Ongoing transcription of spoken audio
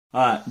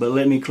Alright, but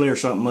let me clear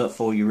something up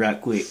for you right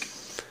quick.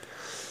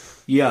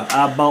 Yeah,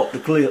 I bought the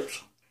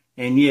clips.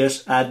 And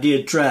yes, I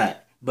did try it.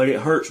 But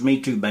it hurts me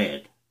too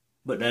bad.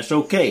 But that's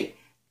okay.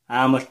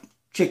 I'm a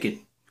chicken.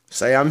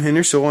 Say I'm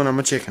Henry Sewell and I'm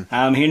a chicken.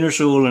 I'm Henry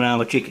Sewell and I'm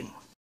a chicken.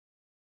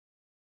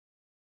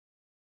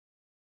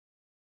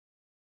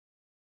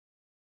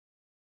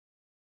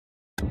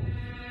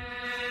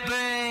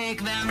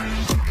 Break them.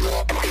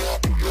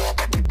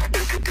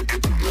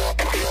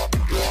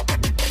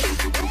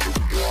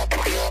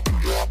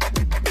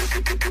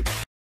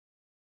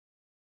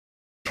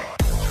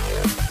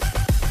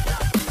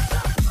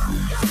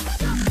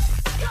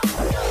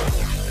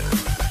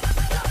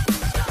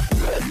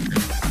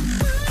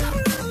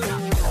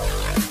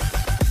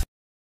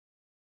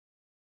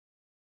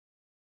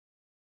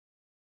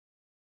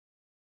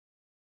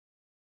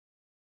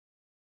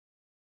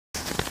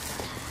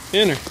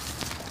 Henry,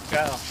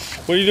 Kyle,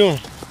 what are you doing?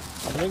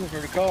 I'm looking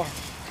for the car.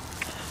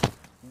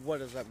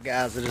 What is up,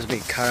 guys? It is me,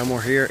 Kyle Moore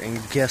here, and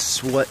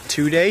guess what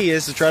today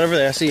is? It's right over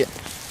there. I see it.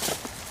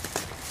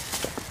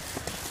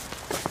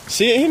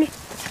 See it, Henry?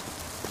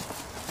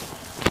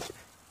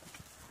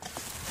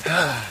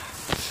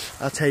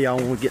 I'll tell y'all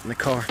when we get in the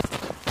car.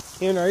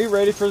 Henry, are you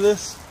ready for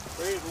this?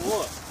 Ready for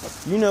what?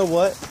 You know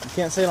what? You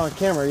can't say it on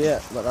camera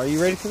yet, but are you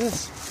ready for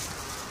this?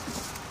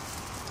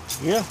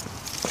 Yeah.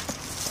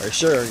 Are you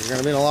sure? You're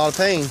gonna be in a lot of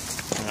pain.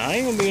 I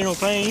ain't gonna be in no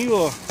pain. You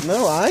are.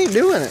 No, I ain't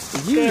doing it.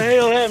 What the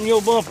hell happened to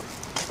your bumper?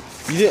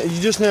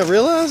 You just never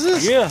realized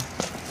this? Yeah.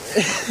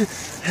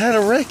 Had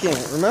a wreck in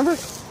it, remember?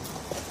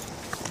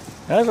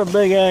 That's a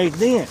big ass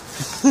dent.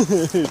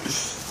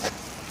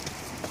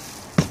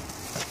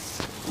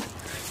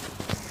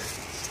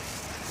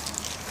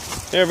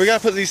 Yeah, we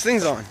gotta put these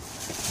things on.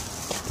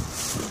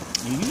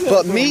 You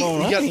But put me, them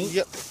on, you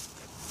got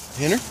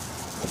Henry,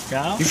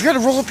 Kyle? you forgot to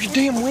roll up your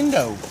damn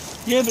window.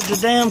 Yeah, but the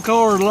damn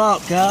car is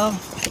locked, Kyle.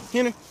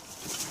 Henry.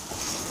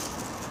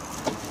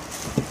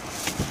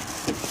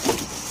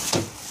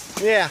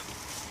 Yeah.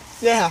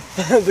 Yeah.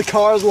 The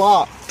car's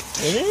locked.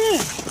 It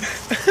is.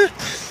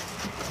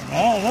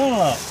 No, it's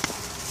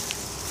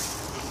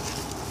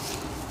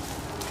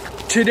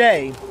unlocked.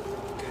 Today,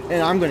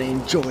 and I'm gonna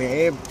enjoy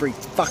every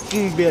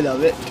fucking bit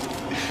of it.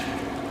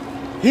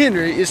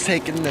 Henry is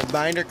taking the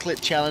binder clip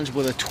challenge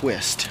with a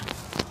twist.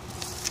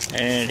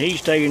 And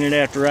he's taking it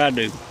after I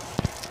do.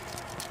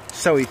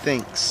 So he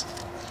thinks.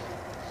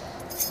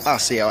 I'll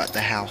see y'all at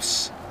the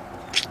house.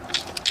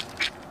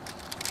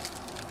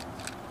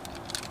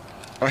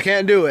 I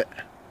can't do it.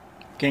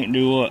 Can't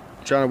do what?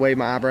 Trying to wave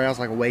my eyebrows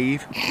like a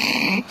wave.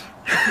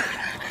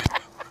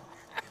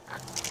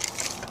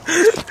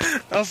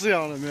 I'll see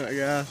y'all in a minute,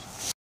 guys.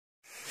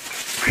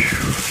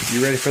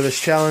 You ready for this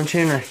challenge,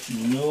 Henry?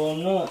 No,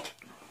 I'm not.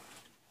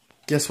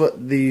 Guess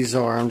what these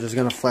are? I'm just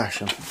gonna flash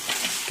them.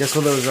 Guess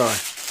what those are?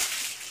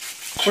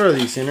 What are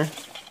these, Henry?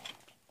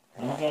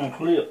 What kind of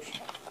clips?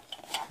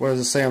 What does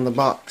it say on the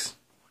box?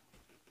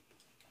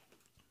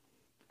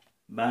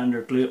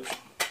 Binder clips.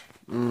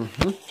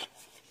 Mm-hmm.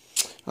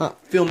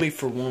 Film me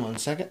for 1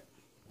 second.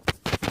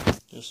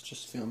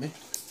 Just film me.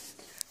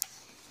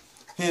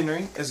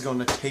 Henry is going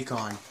to take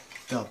on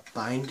the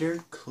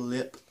binder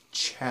clip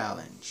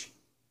challenge.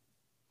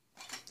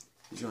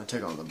 He's going to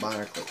take on the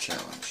binder clip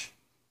challenge.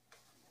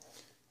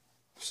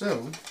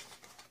 So,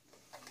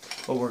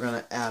 but we're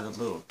going to add a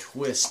little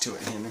twist to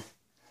it, Henry.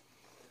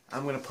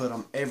 I'm going to put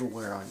them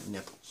everywhere on your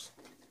nipples.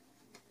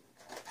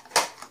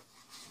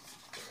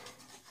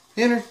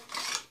 Henry,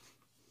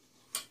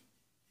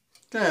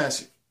 can I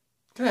ask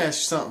you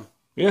something?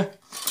 Yeah.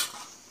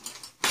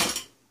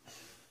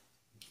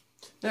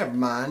 Never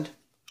mind.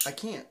 I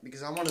can't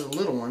because I wanted the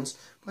little ones,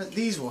 but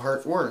these will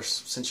hurt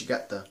worse since you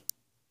got the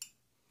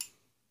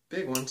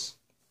big ones.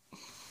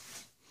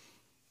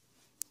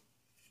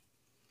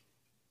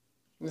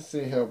 Let's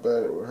see how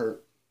bad it would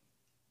hurt.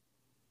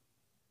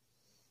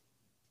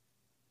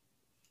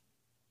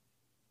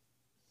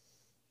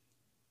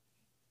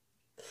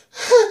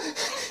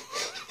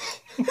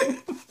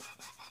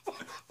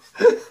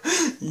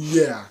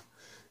 Yeah.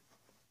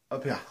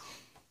 Up here.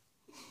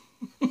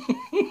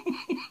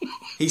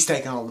 He's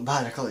taking on the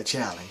binder clip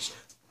challenge.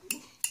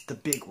 The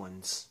big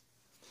ones.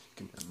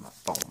 Give me my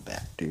phone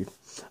back, dude.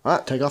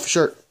 Alright, take off your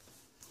shirt.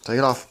 Take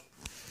it off.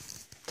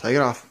 Take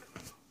it off.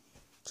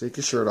 Take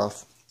your shirt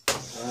off.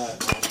 Alright,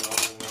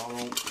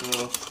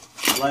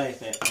 don't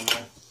laugh at me,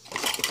 man.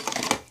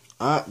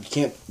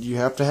 Alright, you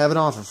have to have it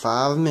on for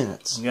 5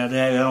 minutes. You got to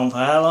have it on for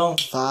how long?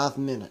 5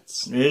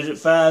 minutes. Is it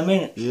 5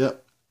 minutes?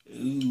 Yep.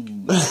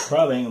 Ooh,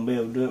 probably ain't gonna be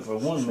able to do it for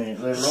 1 minute,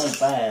 let alone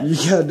 5. You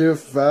gotta do it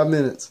for 5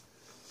 minutes.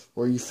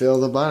 Or you fail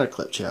the binder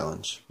clip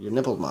challenge. Your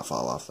nipples might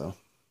fall off though.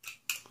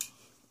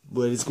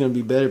 But it's gonna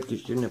be better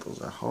because your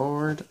nipples are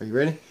hard. Are you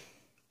ready?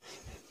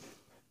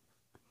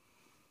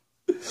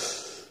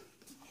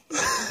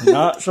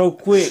 Not so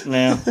quick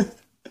now.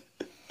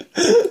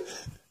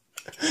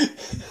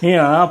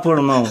 Yeah, I'll put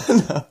them on.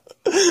 No,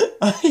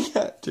 I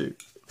got to.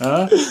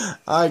 Huh?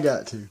 I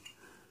got to.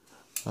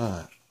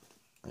 Alright.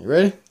 Are you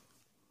ready?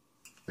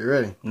 Are you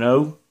ready?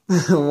 No.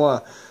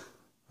 Why?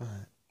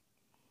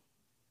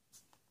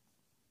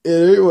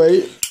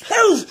 Anyway.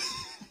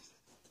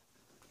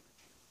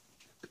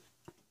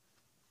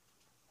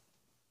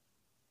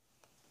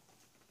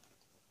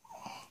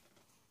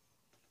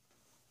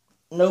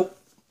 Nope.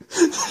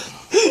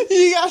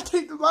 You gotta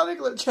take the body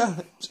clip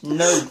challenge.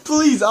 No.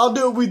 Please, I'll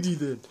do it with you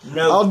then.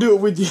 No. I'll do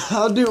it with you.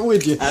 I'll do it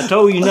with you. I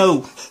told you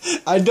no.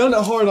 I done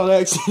it hard on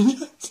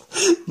accident.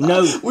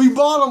 No. We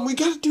bought them. We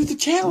gotta do the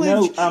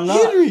challenge. No, I'm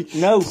not. Henry,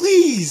 No.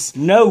 please.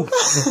 No.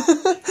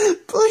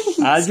 Please.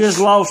 I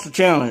just lost the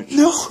challenge.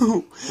 No.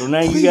 So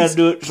now you gotta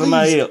do it to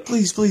somebody else.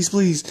 Please, please,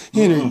 please.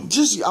 Henry,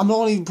 just, I'm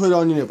not even put it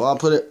on your nipple. I'll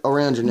put it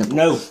around your nipple.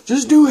 No.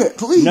 Just do it,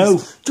 please. No.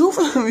 Do it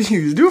for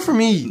you. Do it for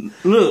me.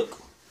 Look.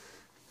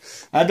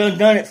 I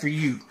done it for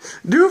you.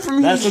 Do it for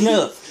me. That's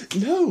enough.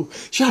 No.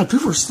 Shut up.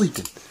 People are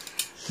sleeping.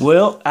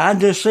 Well, I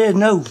just said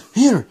no.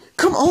 Henry,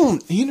 come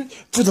on, Henry.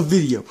 For the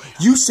video.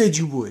 You said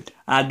you would.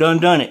 I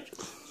done it.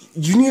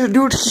 You need to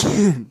do it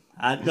again.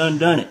 I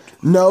done it.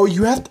 No,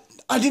 you have to.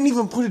 I didn't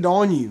even put it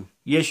on you.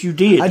 Yes, you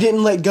did. I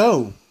didn't let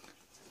go.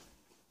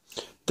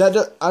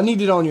 I need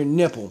it on your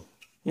nipple.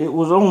 It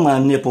was on my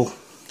nipple.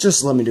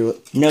 Just let me do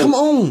it. No. Come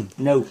on.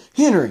 No.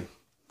 Henry.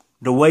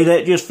 The way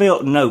that just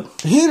felt, no.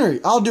 Henry,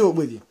 I'll do it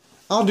with you.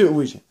 I'll do it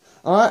with you.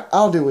 Alright?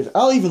 I'll do it with you.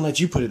 I'll even let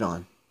you put it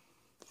on.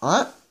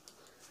 Alright?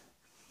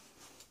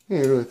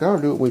 Here, look. I'll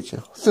do it with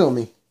you. Film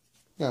me.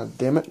 God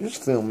damn it.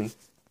 Just film me.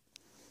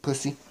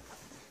 Pussy.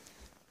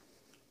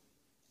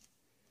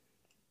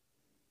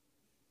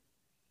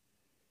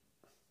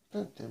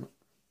 God damn it.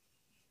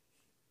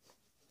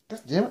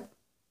 God damn it.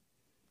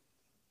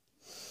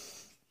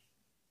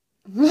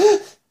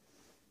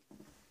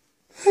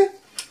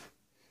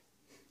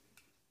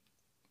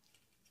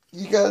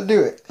 You gotta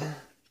do it.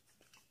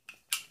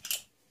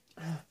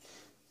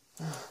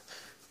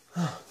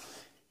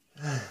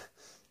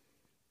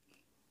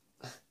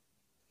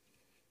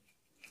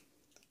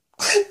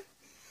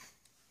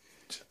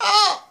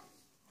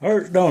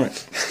 Hurts, don't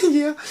it?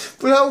 Yeah,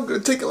 but I'm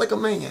gonna take it like a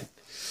man.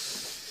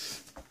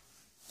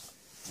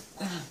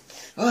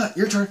 Alright,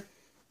 your turn.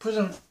 Put it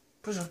on.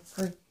 Put it on.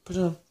 Hurry. Put it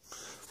on.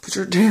 Put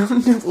your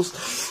damn nipples.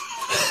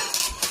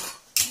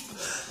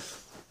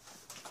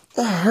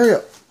 Hurry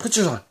up. Put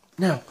yours on.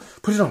 Now.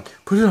 Put it on.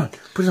 Put it on.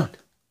 Put it on.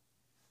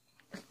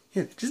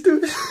 Here, just do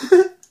it.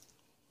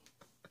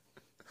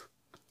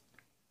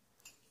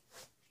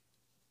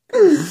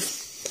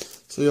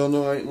 So y'all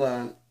know I ain't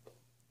lying.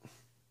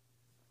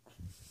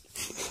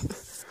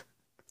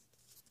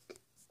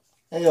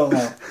 Hell no.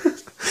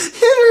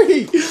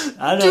 Henry!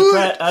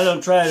 I done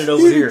tried it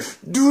over here.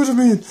 Do it a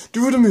man.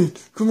 Do it a man.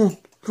 Come on.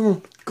 Come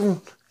on. Come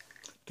on.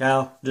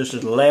 Kyle, this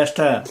is the last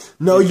time.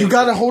 No, you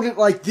gotta hold it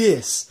like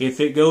this.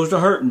 If it goes to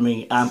hurting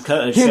me, it's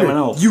Henry, coming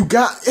off.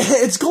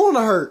 it's going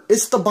to hurt.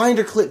 It's the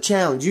binder clip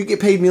challenge. You get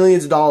paid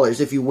millions of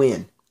dollars if you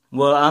win.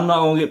 Well, I'm not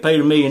going to get paid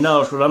 $1 million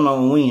because I'm not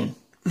going to win.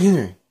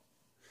 Henry,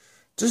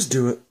 just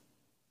do it.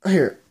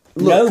 Here,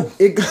 look.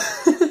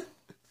 No.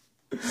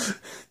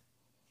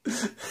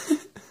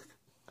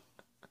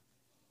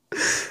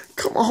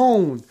 Come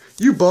on.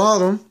 You bought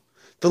them.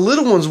 The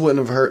little ones wouldn't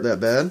have hurt that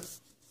bad.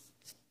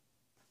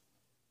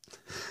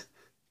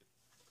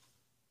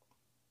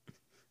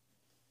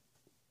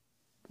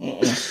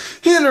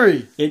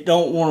 Henry! It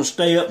don't want to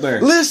stay up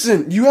there.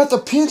 Listen, you have to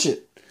pinch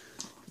it.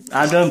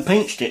 I done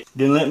pinched it.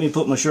 Then let me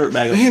put my shirt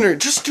back on. Henry,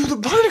 just do the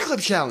binder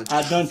clip challenge.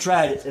 I done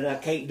tried it and I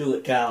can't do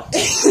it, Kyle.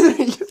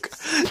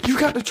 You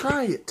got to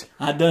try it.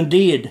 I done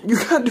did. You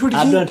got to do it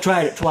again. I done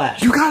tried it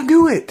twice. You got to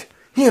do it.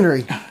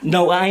 Henry.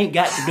 No, I ain't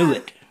got to do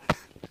it.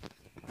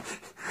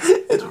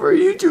 It's for a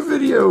YouTube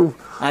video.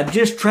 I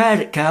just tried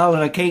it, Kyle,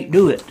 and I can't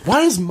do it.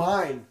 Why is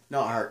mine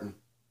not hurting?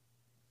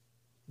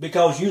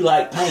 Because you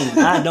like pain.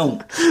 I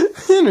don't.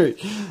 Henry,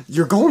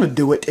 you're going to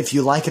do it if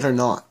you like it or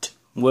not.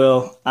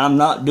 Well, I'm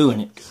not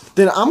doing it.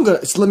 Then I'm going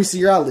to... So let me see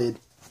your eyelid.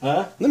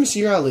 Huh? Let me see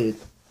your eyelid.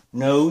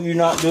 No, you're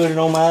not doing it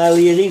on my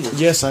eyelid either.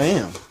 Yes, I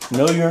am.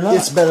 No, you're not.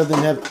 It's better than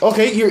having...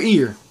 Okay, your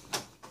ear.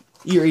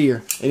 Your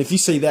ear. And if you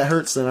say that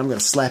hurts, then I'm going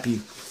to slap you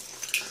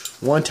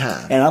one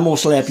time. And I'm going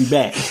to slap you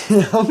back.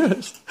 I'm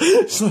going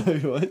to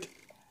slap you what?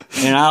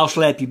 And I'll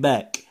slap you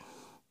back.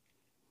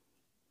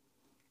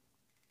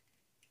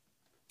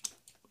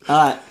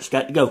 Alright, it's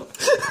got to go.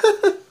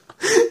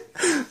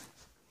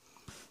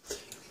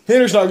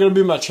 Henry's not going to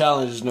be my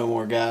challenges no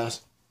more,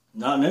 guys.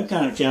 Not in them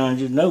kind of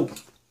challenges, no.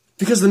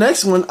 Because the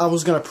next one, I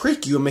was going to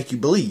prick you and make you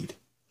bleed.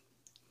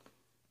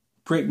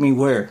 Prick me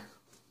where?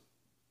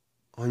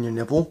 On your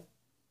nipple?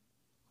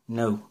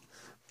 No.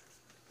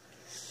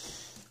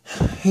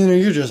 Henry,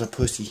 you're just a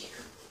pussy.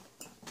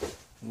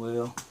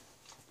 Well,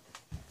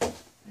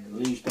 at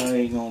least I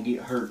ain't going to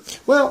get hurt.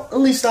 Well, at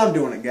least I'm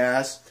doing it,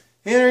 guys.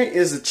 Henry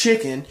is a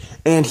chicken,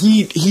 and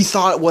he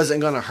thought it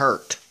wasn't going to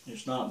hurt.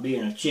 It's not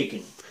being a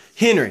chicken.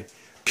 Henry,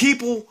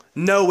 people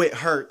know it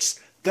hurts.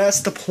 That's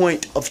the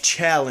point of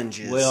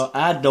challenges. Well,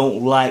 I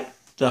don't like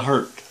the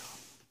hurt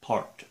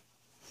part.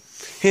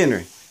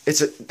 Henry,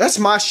 that's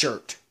my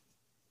shirt.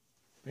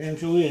 Damn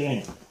sure it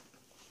ain't.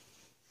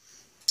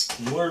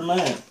 Where's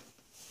mine?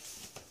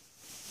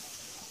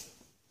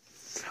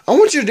 I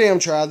want you to damn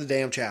try the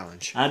damn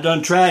challenge. I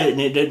done tried it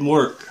and it didn't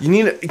work. You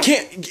need it.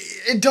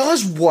 It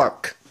does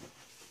work.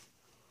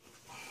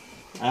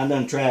 I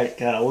done tried it,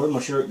 Kyle. Where'd my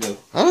shirt go?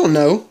 I don't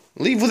know.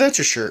 Leave without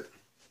your shirt.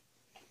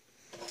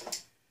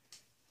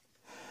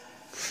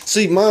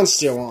 See, mine's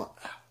still on.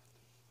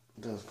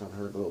 It does kind of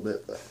hurt a little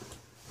bit, but.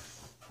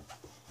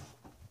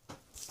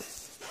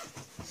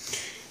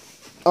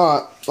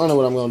 Alright, I know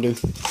what I'm going to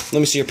do. Let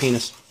me see your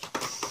penis.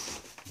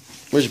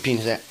 Where's your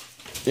penis at?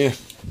 Yeah.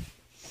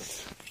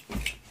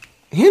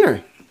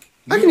 Henry,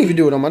 I can even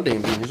do it on my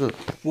damn penis. Look.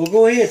 Well,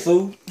 go ahead,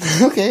 fool.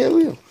 Okay, I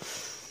will.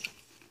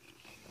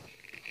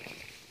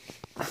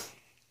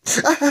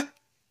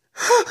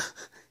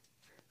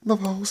 My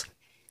balls.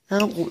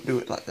 I won't do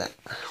it like that.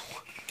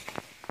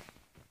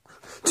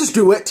 Just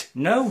do it.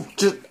 No.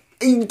 Just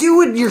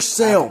do it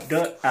yourself.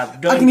 I've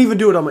done. I can even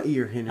do it on my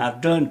ear, Henry.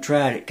 I've done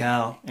tried it,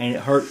 Kyle, and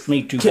it hurts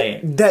me too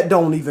bad. That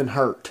don't even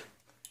hurt.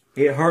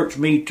 It hurts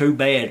me too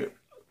bad,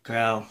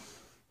 Kyle.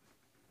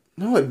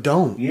 No, it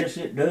don't. Yes,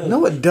 it does.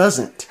 No, it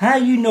doesn't. How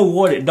you know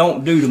what it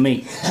don't do to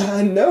me?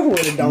 I know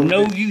what it don't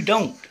No, do. you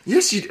don't.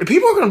 Yes,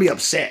 people are going to be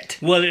upset.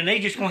 Well, then they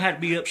just going to have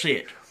to be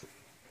upset.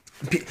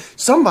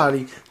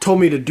 Somebody told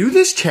me to do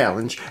this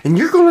challenge, and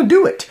you're going to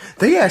do it.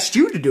 They asked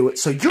you to do it,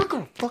 so you're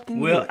going to fucking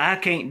do it. Well, I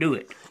can't do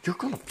it. You're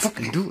going to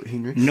fucking do it,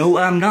 Henry. No,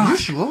 I'm not.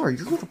 Yes, you are.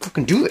 You're going to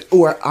fucking do it.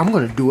 Or I'm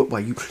going to do it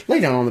while you lay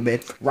down on the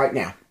bed right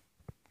now.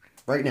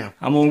 Right now.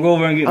 I'm going to go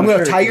over and get I'm my going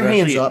shirt to tie your 'cause I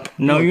hands see it. up.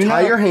 No, you're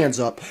not. Tie your hands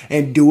up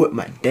and do it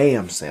my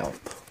damn self.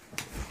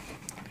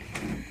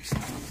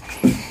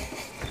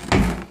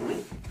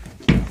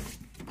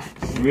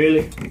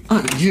 Really?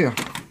 Yeah.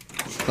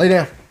 Lay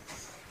down.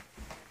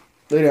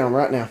 Lay down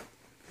right now.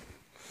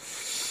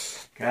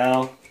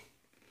 Kyle,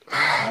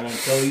 I done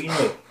told you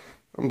no.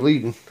 I'm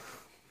bleeding.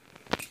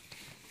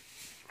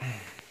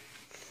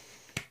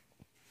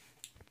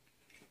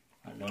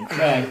 I done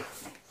tried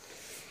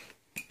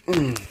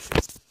it.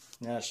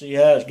 Now see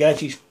how it's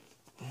got you?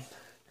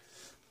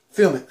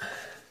 Film it.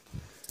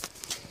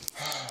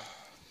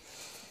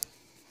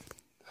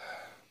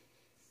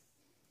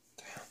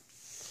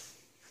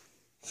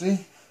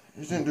 See?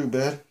 It didn't do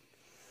bad.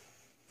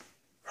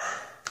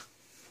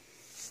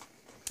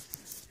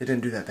 It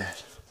didn't do that bad.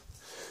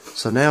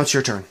 So now it's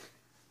your turn.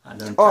 I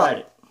done tried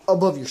it.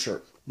 Above your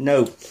shirt.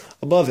 No.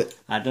 Above it.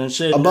 I done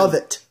said Above no.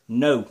 it.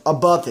 No.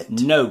 Above it.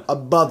 No.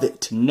 Above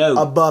it. No.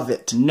 Above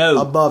it.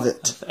 No. Above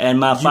it. And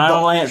my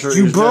final answer is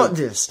You bought no.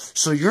 this,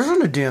 so you're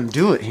gonna damn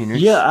do it, Henry.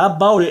 Yeah, I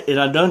bought it and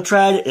I done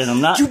tried it and I'm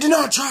not. You did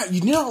not try it.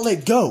 You did not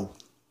let go.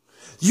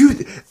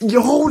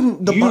 You're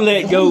holding the. You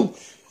let go.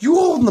 You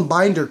holding the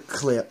binder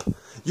clip.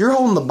 You're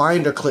holding the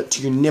binder clip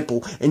to your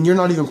nipple, and you're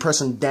not even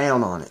pressing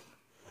down on it.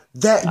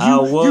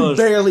 You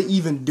barely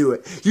even do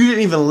it. You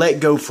didn't even let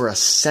go for a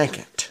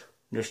second.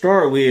 To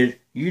start with,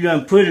 you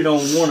done put it on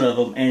one of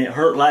them and it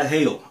hurt like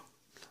hell.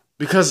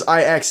 Because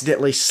I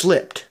accidentally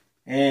slipped.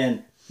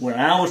 And when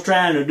I was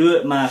trying to do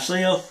it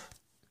myself,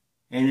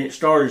 and it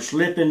started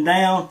slipping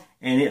down,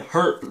 and it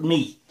hurt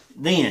me,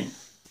 then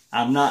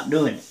I'm not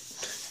doing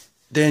it.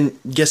 Then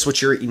guess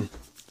what you're eating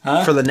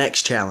for the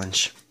next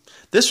challenge.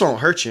 This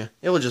won't hurt you.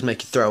 It will just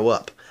make you throw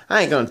up.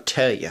 I ain't going to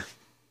tell you.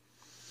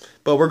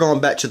 But we're going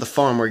back to the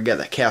farm where you got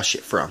that cow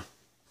shit from.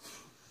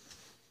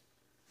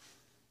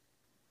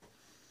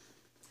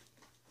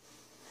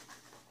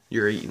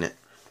 You're eating it.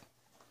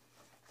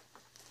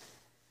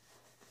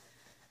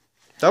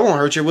 That won't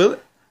hurt you, will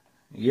it?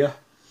 Yeah.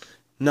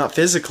 Not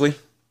physically.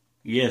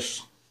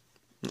 Yes.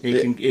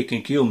 It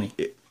can kill me.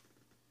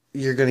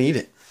 You're going to eat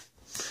it.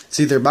 It's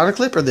either a binder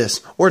clip or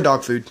this. Or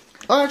dog food.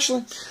 Oh,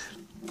 actually.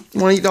 You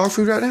want to eat dog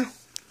food right now?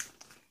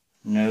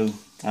 No.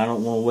 I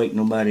don't want to wake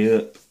nobody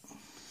up.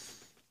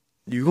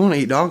 You're going to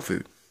eat dog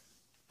food.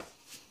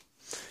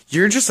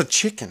 You're just a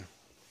chicken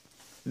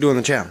doing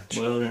the challenge.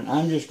 Well, then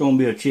I'm just going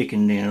to be a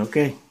chicken then,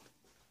 okay?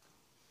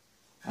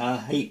 I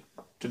hate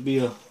to be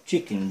a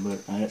chicken,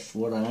 but that's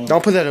what I am.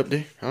 Don't put that up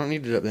there. I don't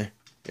need it up there.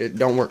 It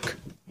don't work.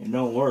 It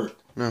don't work.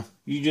 No.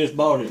 You just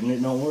bought it and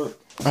it don't work.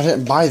 I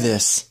didn't buy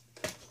this.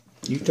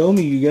 You told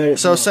me you got it.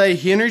 So say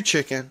Henry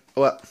Chicken.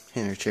 What?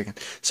 Henry Chicken.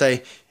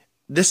 Say,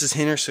 this is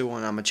Henry Sewell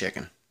and I'm a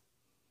chicken.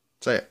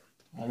 Say it.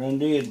 I done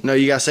did. No,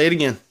 you got to say it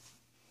again.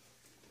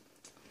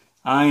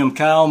 I am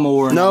Kyle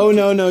Moore. No,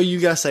 you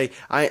got to say,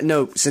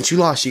 since you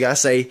lost, you got to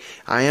say,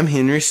 I am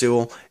Henry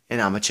Sewell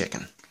and I'm a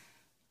chicken.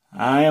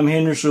 I am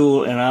Henry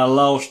Sewell and I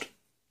lost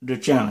the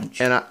challenge.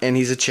 And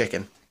he's a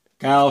chicken.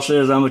 Kyle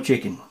says I'm a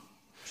chicken.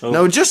 So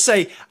no, just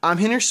say, I'm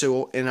Henry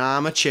Sewell and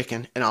I'm a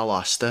chicken and I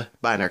lost the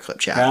binder clip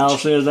challenge. Kyle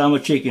says I'm a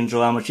chicken,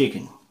 so I'm a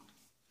chicken.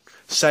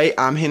 Say,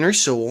 I'm Henry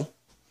Sewell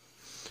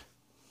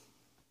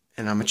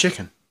and I'm a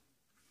chicken.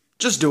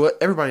 Just do it.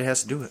 Everybody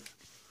has to do it.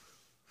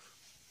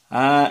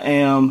 I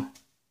am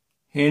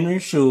Henry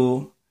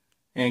Sewell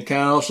and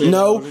Kyle says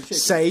I'm a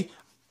chicken.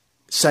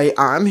 Say,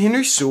 I'm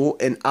Henry Sewell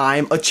and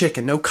I'm a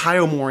chicken. No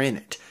Kyle Moore in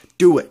it.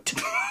 Do it.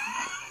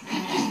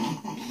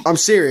 I'm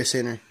serious,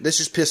 Henry. This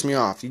just pissed me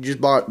off. You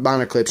just bought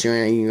binder clips. You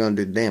ain't even going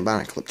to do the damn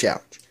binder clip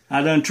challenge.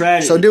 I done tried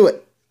it. So do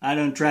it. I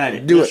done tried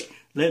it. Do it.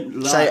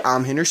 Say,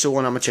 I'm Henry Sewell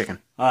and I'm a chicken.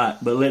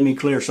 Alright, but let me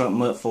clear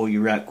something up for you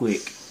right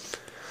quick.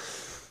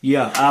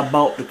 Yeah, I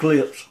bought the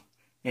clips.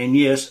 And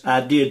yes,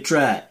 I did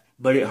try it.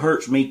 But it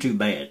hurts me too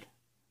bad.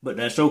 But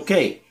that's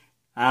okay.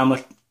 I'm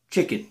a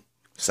chicken.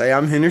 Say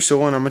I'm Henry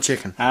Sewell and I'm a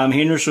chicken. I'm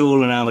Henry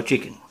Sewell and I'm a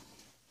chicken.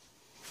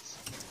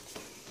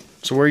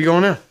 So where are you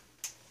going now?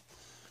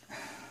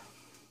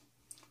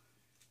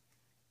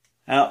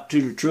 Out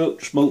to the truck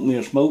to smoke me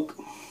a smoke.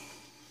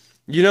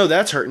 You know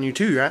that's hurting you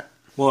too, right?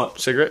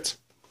 What? Cigarettes?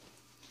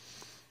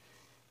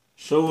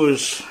 So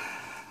is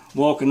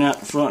walking out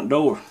the front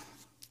door.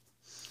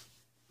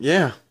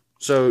 Yeah.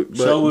 So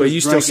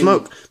you still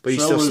smoke. But you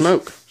still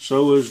smoke.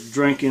 So is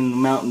drinking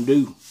Mountain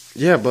Dew.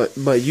 Yeah,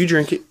 but you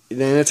drink it,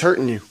 then it's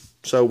hurting you.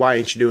 So why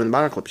ain't you doing the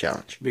Binder Clip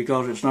Challenge?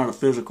 Because it's not a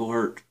physical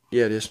hurt.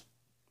 Yeah, it is.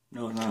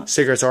 No, it's not.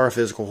 Cigarettes are a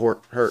physical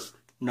hurt.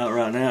 Not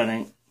right now, it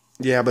ain't.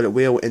 Yeah, but it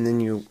will, and then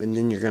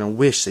you're gonna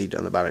wish that you'd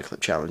done the Binder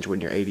Clip Challenge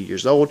when you're 80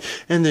 years old,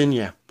 and then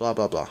yeah, blah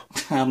blah blah.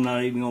 I'm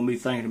not even gonna be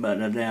thinking about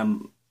that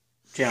damn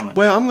challenge.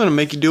 Well, I'm gonna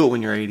make you do it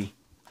when you're 80.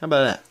 How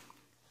about that?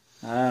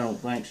 I don't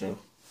think so.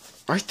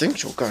 I think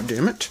so. God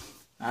damn it.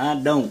 I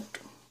don't.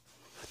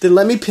 Then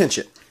let me pinch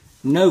it.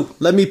 No.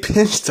 Let me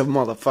pinch the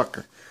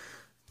motherfucker.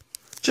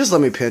 Just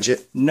let me pinch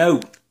it. No.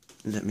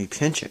 Let me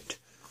pinch it.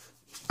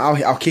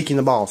 I'll kick you in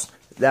the balls.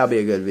 That'll be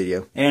a good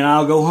video. And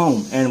I'll go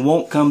home and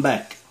won't come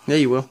back. Yeah,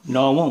 you will.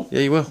 No, I won't. Yeah,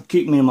 you will.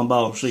 Kick me in my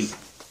balls, see.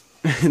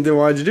 Then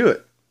why'd you do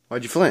it?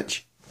 Why'd you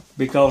flinch?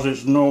 Because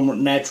it's normal,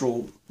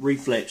 natural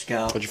reflex,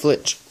 Kyle. Why'd you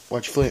flinch?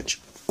 Why'd you flinch?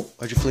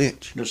 Why'd you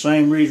flinch? The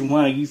same reason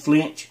why you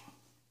flinch.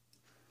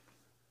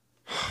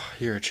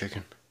 You're a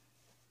chicken.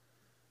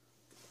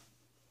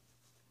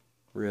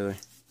 Really?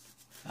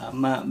 I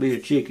might be a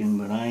chicken,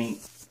 but I ain't.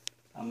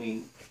 I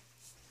mean,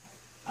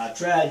 I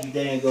tried you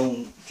dang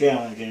on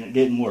challenge and it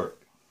didn't work.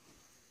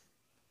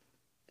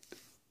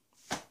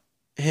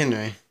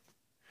 Henry,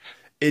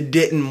 it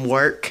didn't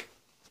work.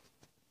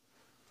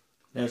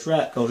 That's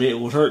right, because it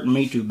was hurting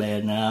me too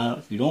bad. Now,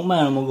 if you don't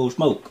mind, I'm going to go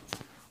smoke.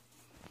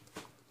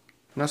 I'm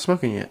not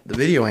smoking yet. The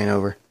video ain't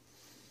over.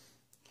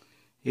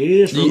 It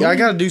is. I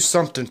got to do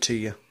something to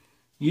you.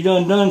 You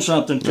done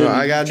something to me.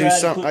 I got to do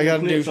something. I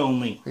got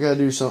to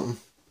do something.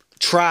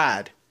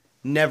 Tried.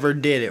 Never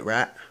did it,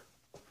 right?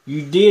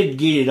 You did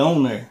get it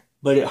on there,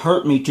 but it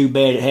hurt me too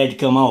bad it had to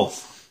come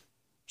off.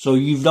 So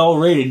you've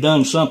already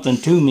done something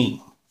to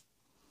me.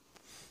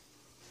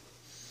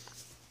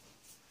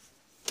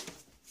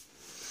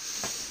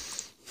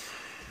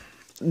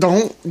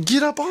 Don't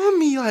get up on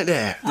me like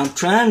that. I'm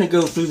trying to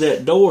go through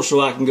that door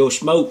so I can go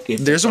smoke.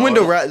 There's a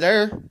window right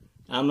there.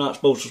 I'm not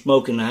supposed to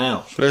smoke in the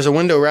house. There's a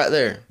window right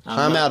there.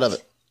 I'm out of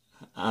it.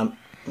 I'm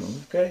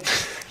okay.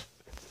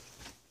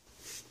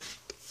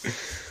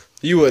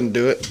 You wouldn't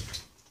do it.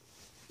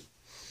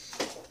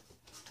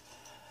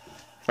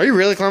 Are you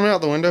really climbing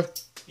out the window?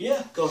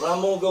 Yeah, because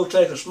I'm going to go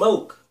take a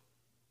smoke.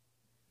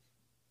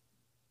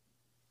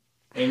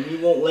 And you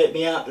won't let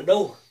me out the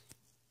door.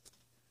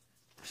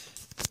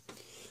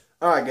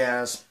 Alright,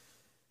 guys.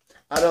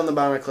 I done the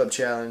Binder Clip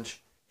Challenge.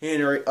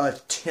 Henry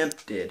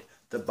attempted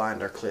the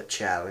Binder Clip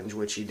Challenge,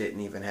 which he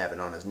didn't even have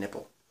it on his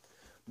nipple.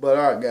 But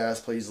alright,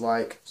 guys, please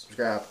like,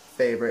 subscribe,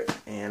 favorite.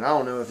 And I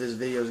don't know if this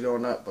video is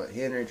going up, but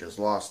Henry just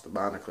lost the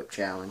Binder Clip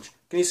Challenge.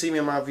 Can you see me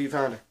in my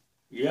viewfinder?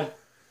 Yeah.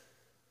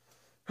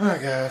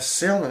 Alright, guys.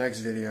 See you on the next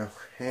video.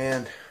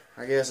 And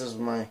I guess this is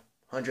my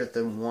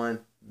 101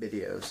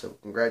 video. So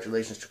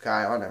congratulations to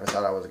Kyle. I never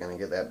thought I was going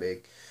to get that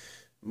big.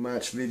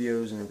 Much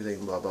videos and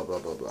everything, blah, blah, blah,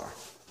 blah, blah.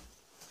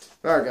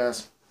 Alright,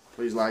 guys.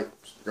 Please like,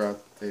 subscribe,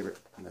 favorite,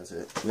 and that's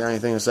it. You got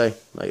anything to say?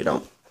 No, you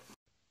don't.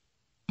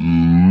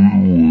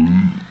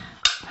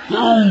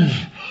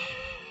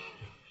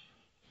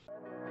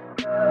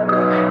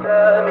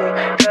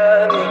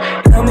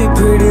 Tell me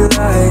pretty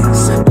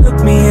lies,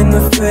 look me in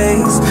the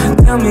face.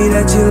 Tell me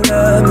that you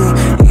love me.